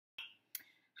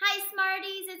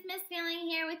Smarties, it's Miss Feeling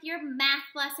here with your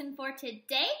math lesson for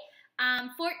today.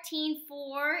 14.4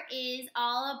 is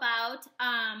all about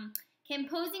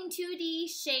composing 2D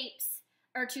shapes,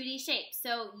 or 2D shapes.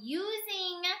 So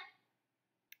using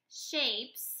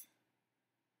shapes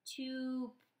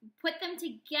to put them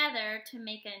together to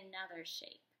make another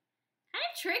shape. Kind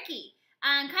of tricky.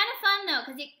 Kind of fun though,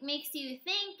 because it makes you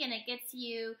think and it gets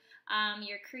you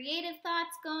your creative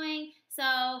thoughts going.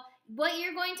 So what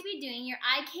you're going to be doing, your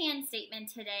I can statement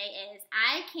today is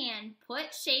I can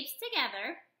put shapes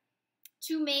together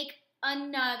to make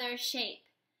another shape.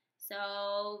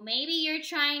 So maybe you're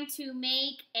trying to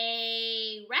make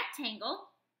a rectangle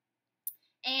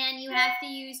and you have to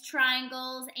use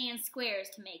triangles and squares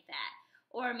to make that.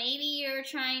 Or maybe you're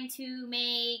trying to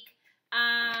make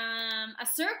a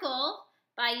circle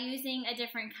by using a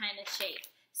different kind of shape.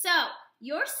 So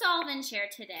your solve and share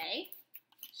today,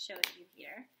 show you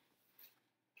here,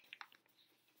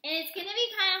 and it's going to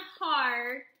be kind of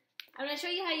hard. I'm going to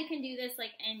show you how you can do this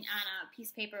like on a piece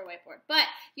of paper or whiteboard. But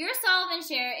your solve and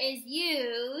share is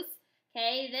use,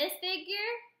 okay, this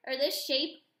figure, or this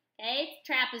shape, okay,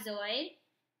 trapezoid.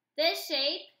 This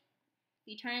shape, if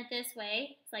you turn it this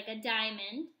way, it's like a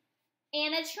diamond,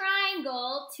 and a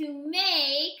triangle to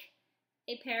make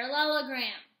a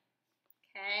parallelogram.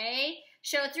 Okay?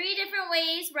 Show 3 different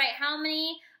ways, write how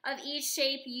many of each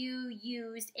shape you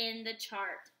used in the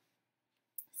chart.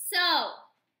 So,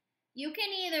 you can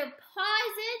either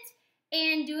pause it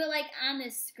and do it like on the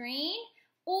screen,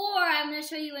 or I'm going to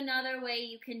show you another way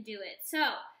you can do it.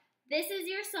 So, this is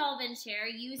your solve and share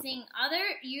using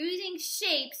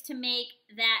shapes to make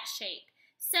that shape.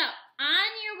 So,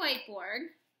 on your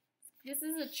whiteboard, this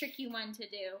is a tricky one to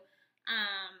do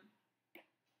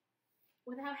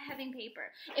without having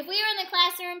paper. If we were in the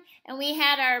classroom and we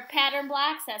had our pattern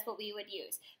blocks, that's what we would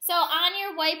use. So on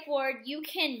your whiteboard, you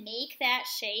can make that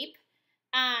shape.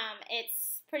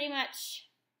 It's pretty much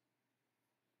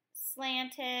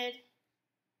slanted.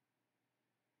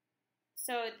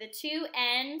 So the two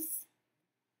ends,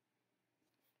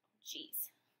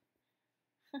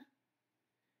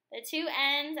 the two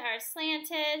ends are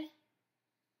slanted,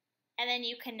 and then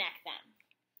you connect them.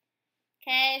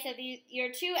 Okay, so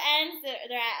your two ends,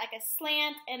 they're at like a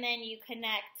slant, and then you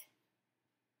connect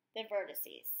the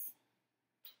vertices.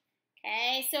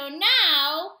 Okay, so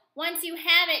now, once you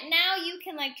have it, now you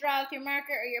can like draw with your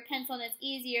marker or your pencil, and it's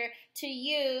easier to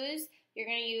use. You're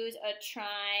going to use a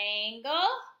triangle.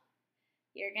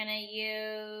 You're going to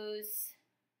use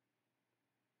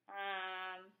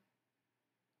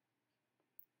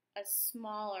a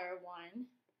smaller one.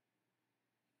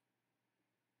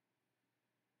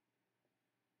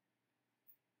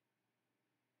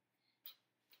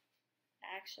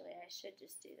 Actually, I should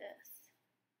just do this.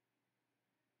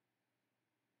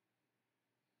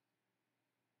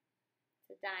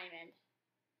 It's a diamond.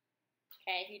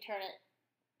 Okay, if you turn it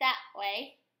that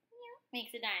way,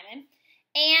 makes a diamond.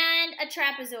 And a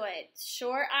trapezoid.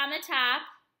 Short on the top.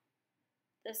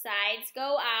 The sides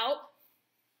go out.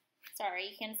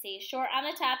 Sorry, you can see. Short on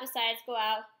the top, the sides go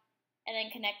out. And then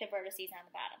connect the vertices on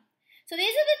the bottom. So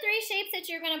these are the 3 shapes that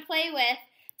you're going to play with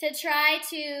to try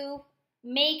to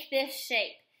make this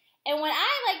shape. And what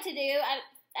I like to do,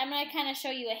 I'm going to kind of show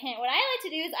you a hint. What I like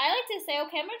to do is I like to say,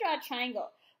 okay, I'm going to draw a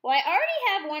triangle. Well, I already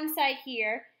have one side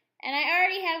here, and I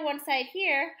already have one side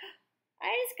here.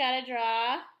 I just got to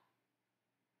draw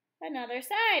another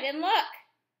side. And look,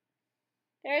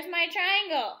 there's my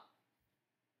triangle.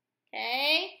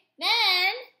 Okay,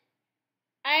 then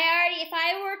if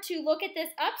I were to look at this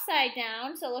upside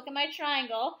down, so look at my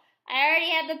triangle, I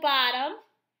already have the bottom.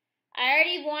 I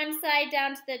already have one side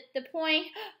down to the point.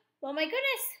 Oh my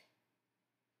goodness.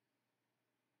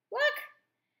 Look,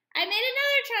 I made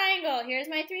another triangle. Here's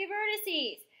my 3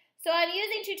 vertices. So I'm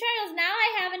using 2 triangles. Now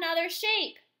I have another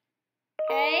shape.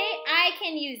 Okay, I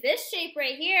can use this shape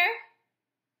right here.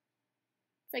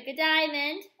 It's like a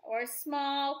diamond or a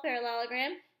small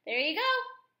parallelogram. There you go.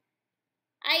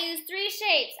 I used 3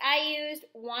 shapes. I used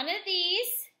one of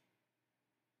these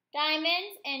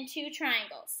diamonds and 2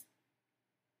 triangles.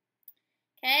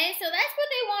 Okay, so that's what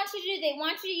they want you to do. They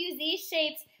want you to use these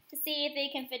shapes to see if they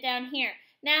can fit down here.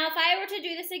 Now, if I were to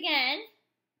do this again,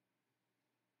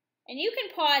 and you can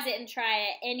pause it and try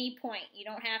at any point. You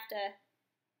don't have to,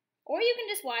 or you can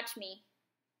just watch me.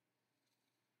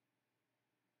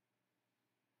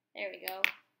 There we go.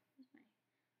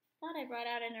 I thought I brought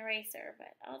out an eraser,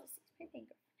 but I'll just use my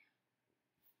finger.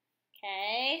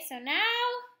 Okay, so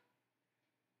now,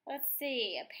 let's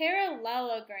see, a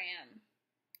parallelogram.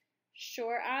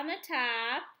 Short on the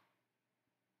top,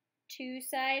 2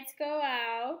 sides go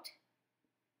out,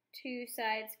 2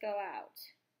 sides go out.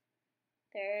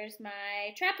 There's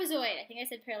my trapezoid. I think I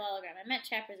said parallelogram. I meant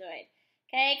trapezoid.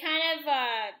 Okay, kind of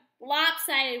a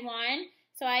lopsided one.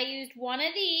 So I used one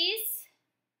of these.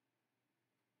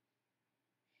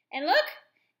 And look,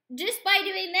 just by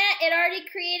doing that, it already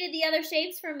created the other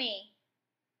shapes for me.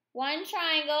 One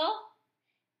triangle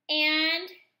and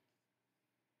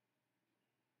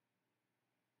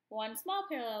one small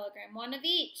parallelogram, one of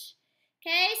each.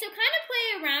 Okay, so kind of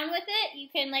play around with it. You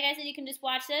can, like I said, you can just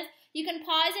watch this. You can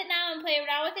pause it now and play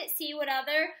around with it, see what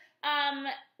other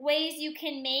ways you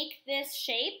can make this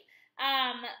shape.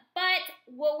 But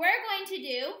what we're going to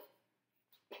do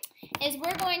is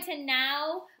we're going to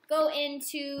now go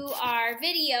into our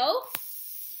video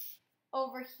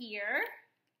over here.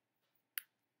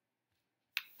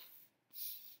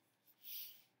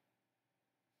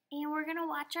 And we're going to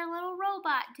watch our little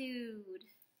robot dude.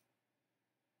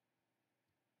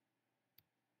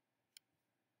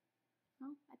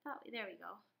 Oh, I thought, there we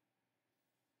go.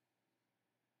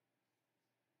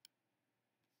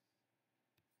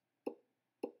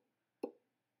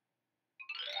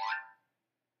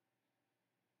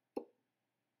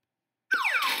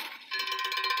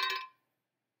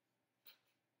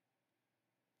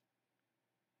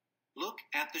 Look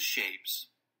at the shapes.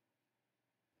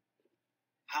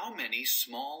 How many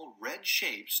small red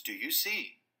shapes do you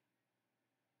see?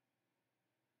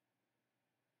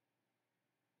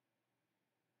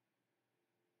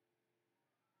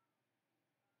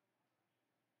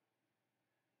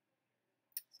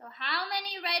 So how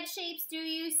many red shapes do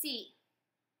you see?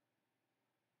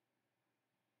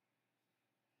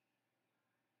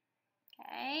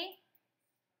 Okay.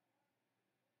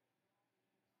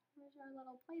 Where's our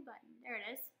little play button? There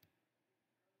it is.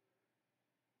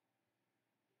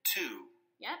 2.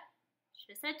 Yep.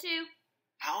 Should have said 2.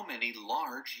 How many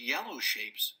large yellow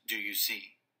shapes do you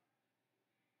see?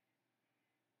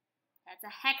 That's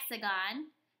a hexagon.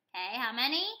 Okay, how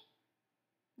many?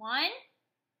 1.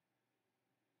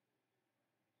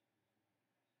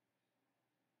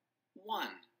 1.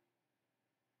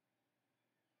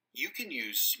 You can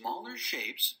use smaller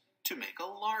shapes to make a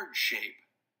large shape.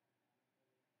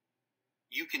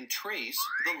 You can trace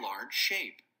the large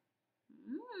shape.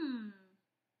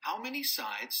 How many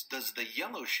sides does the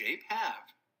yellow shape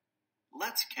have?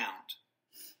 Let's count.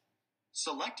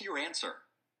 Select your answer.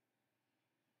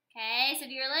 Okay, so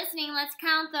if you're listening, let's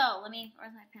count though.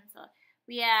 Where's my pencil?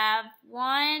 We have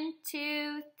 1,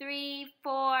 2, 3,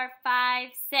 4, 5,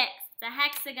 6. It's a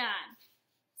hexagon.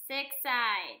 6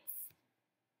 sides.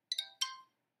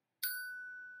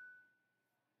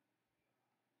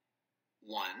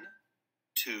 1,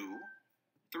 2,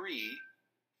 3,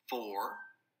 4,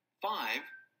 5,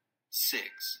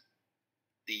 6.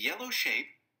 The yellow shape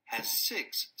has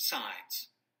 6 sides.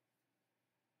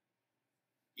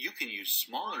 You can use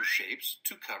smaller shapes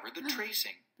to cover the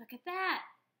tracing. Look at that.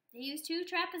 They use 2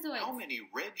 trapezoids. How many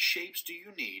red shapes do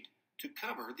you need to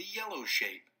cover the yellow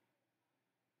shape?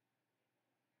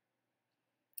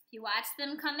 You watch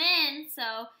them come in,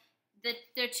 so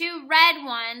the 2 red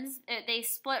ones, they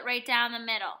split right down the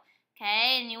middle.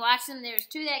 Okay, and you watch them, there's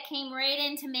 2 that came right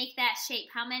in to make that shape.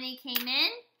 How many came in?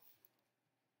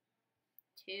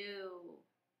 2.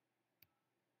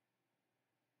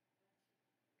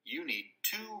 You need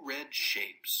 2 red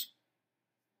shapes.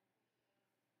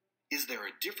 Is there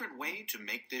a different way to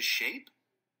make this shape?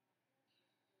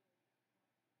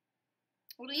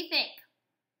 What do you think?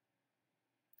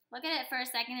 Look at it for a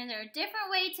second. Is there a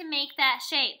different way to make that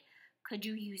shape? Could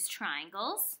you use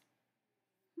triangles?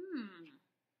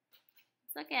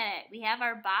 Let's look at it. We have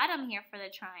our bottom here for the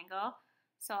triangle.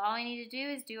 So all we need to do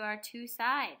is do our 2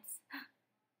 sides.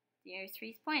 There's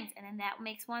 3 points, and then that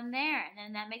makes one there, and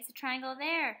then that makes a triangle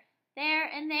there, there,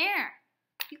 and there.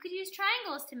 You could use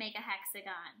triangles to make a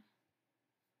hexagon.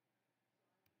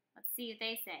 Let's see what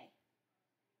they say.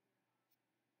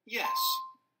 Yes.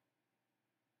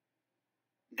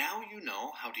 Now you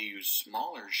know how to use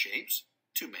smaller shapes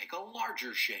to make a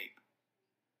larger shape.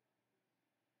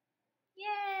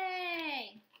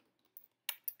 Yay!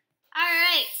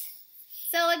 Alright,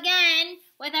 so again,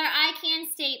 with our I can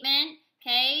statement,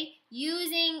 okay,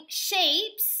 using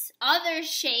shapes, other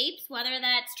shapes, whether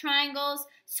that's triangles,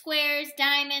 squares,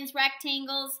 diamonds,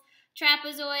 rectangles,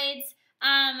 trapezoids,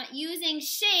 using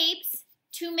shapes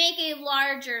to make a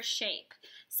larger shape.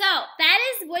 So that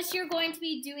is what you're going to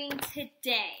be doing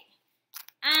today.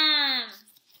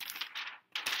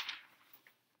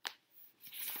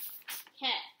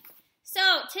 Okay,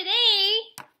 so today,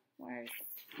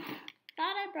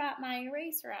 thought I brought my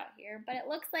eraser out here, but it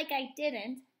looks like I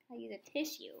didn't. I'll use a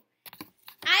tissue.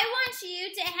 I want you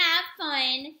to have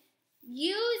fun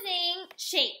using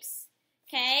shapes.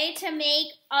 okay, to make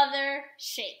other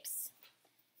shapes.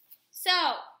 So,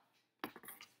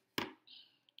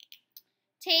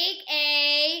 take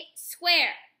a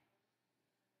square.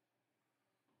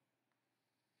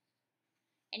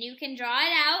 And you can draw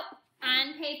it out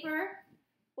on paper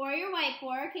or your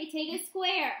whiteboard. Okay, take a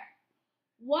square.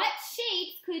 What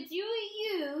shapes could you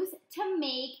use to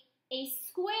make a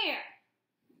square?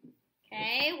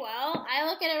 Okay, well, I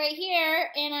look at it right here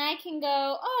and I can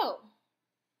go, oh.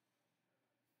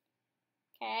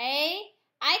 Okay,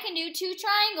 I can do two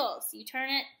triangles. You turn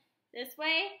it this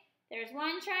way. There's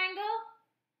one triangle.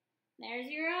 There's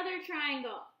your other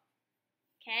triangle.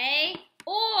 Okay,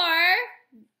 or,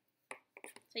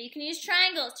 so you can use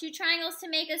triangles, two triangles to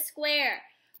make a square.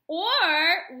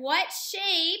 Or, what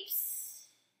shapes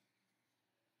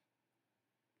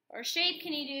or shape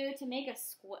can you do to make a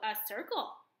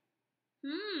circle?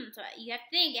 So you have to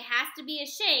think, it has to be a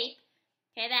shape,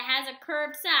 okay, that has a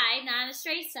curved side, not a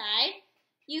straight side.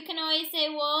 You can always say,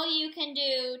 well, you can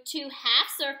do two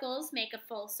half circles, make a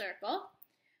full circle.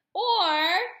 Or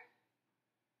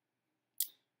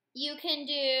you can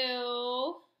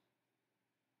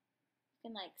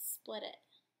like split it.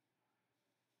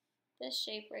 This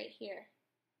shape right here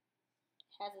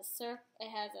it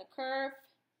has a curve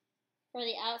for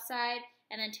the outside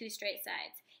and then two straight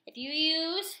sides. If you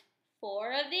use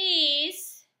 4 of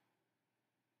these,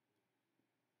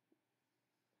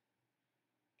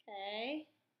 okay,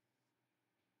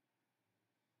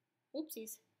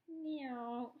 oopsies,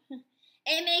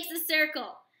 it makes a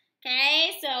circle.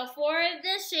 Okay, so 4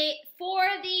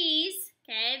 of these,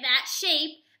 okay, that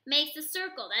shape makes a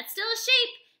circle. That's still a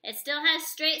shape. It still has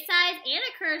straight sides and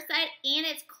a curved side, and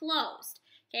it's closed.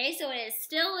 Okay, so it is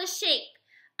still a shape.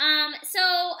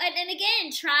 And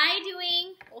again, try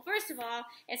doing, well, first of all,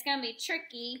 it's going to be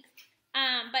tricky,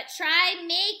 but try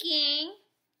making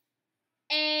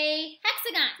a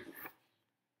hexagon.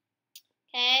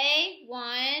 Okay, 1,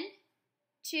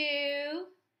 2,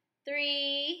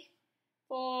 3,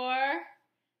 4,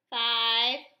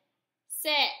 5,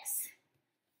 6.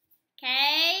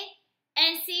 Okay,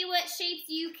 and see what shapes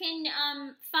you can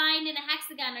find in a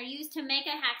hexagon or use to make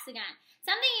a hexagon.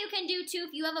 Something you can do too,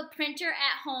 if you have a printer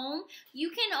at home,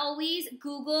 you can always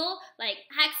Google like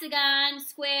hexagon,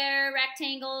 square,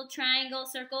 rectangle, triangle,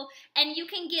 circle, and you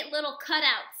can get little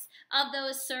cutouts of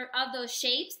those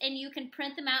shapes, and you can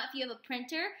print them out if you have a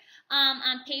printer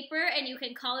on paper, and you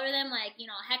can color them, like, you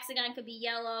know, a hexagon could be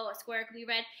yellow, a square could be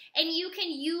red, and you can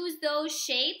use those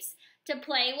shapes to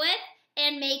play with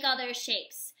and make other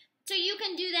shapes. So you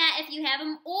can do that if you have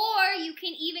them, or you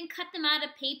can even cut them out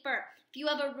of paper. If you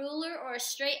have a ruler or a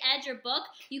straight edge or book,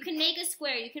 you can make a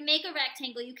square, you can make a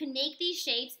rectangle, you can make these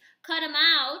shapes, cut them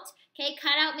out, okay,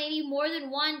 cut out maybe more than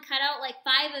one, cut out like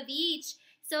 5 of each,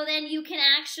 so then you can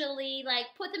actually like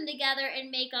put them together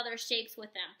and make other shapes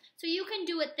with them. So you can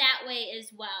do it that way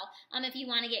as well, if you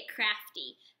want to get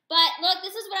crafty. But look,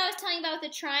 this is what I was telling you about with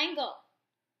the triangle.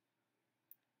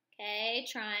 Okay,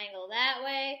 triangle that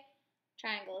way,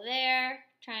 triangle there,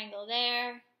 triangle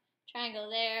there, triangle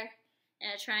there,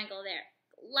 and a triangle there.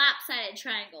 Lopsided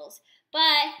triangles.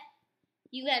 But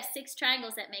you have 6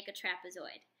 triangles that make a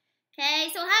trapezoid.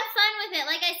 Okay, so have fun with it.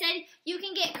 Like I said, you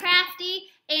can get crafty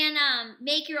and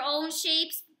make your own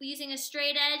shapes using a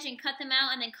straight edge and cut them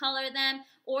out and then color them.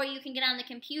 Or you can get on the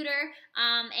computer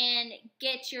and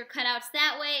get your cutouts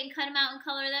that way and cut them out and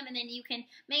color them. And then you can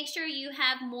make sure you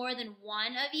have more than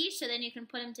one of each, so then you can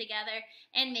put them together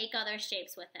and make other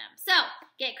shapes with them. So,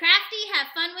 get crafty, have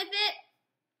fun with it.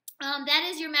 That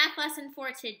is your math lesson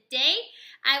for today.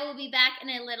 I will be back in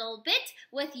a little bit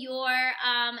with your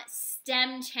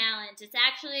STEM challenge.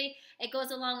 It goes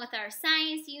along with our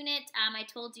science unit. I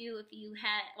told you, if you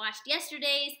had watched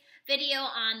yesterday's video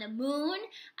on the moon,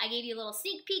 I gave you a little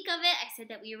sneak peek of it. I said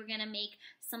that we were going to make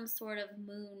some sort of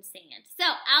moon sand. So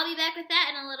I'll be back with that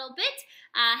in a little bit.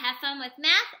 Have fun with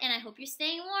math, and I hope you're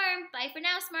staying warm. Bye for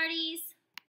now, Smarties.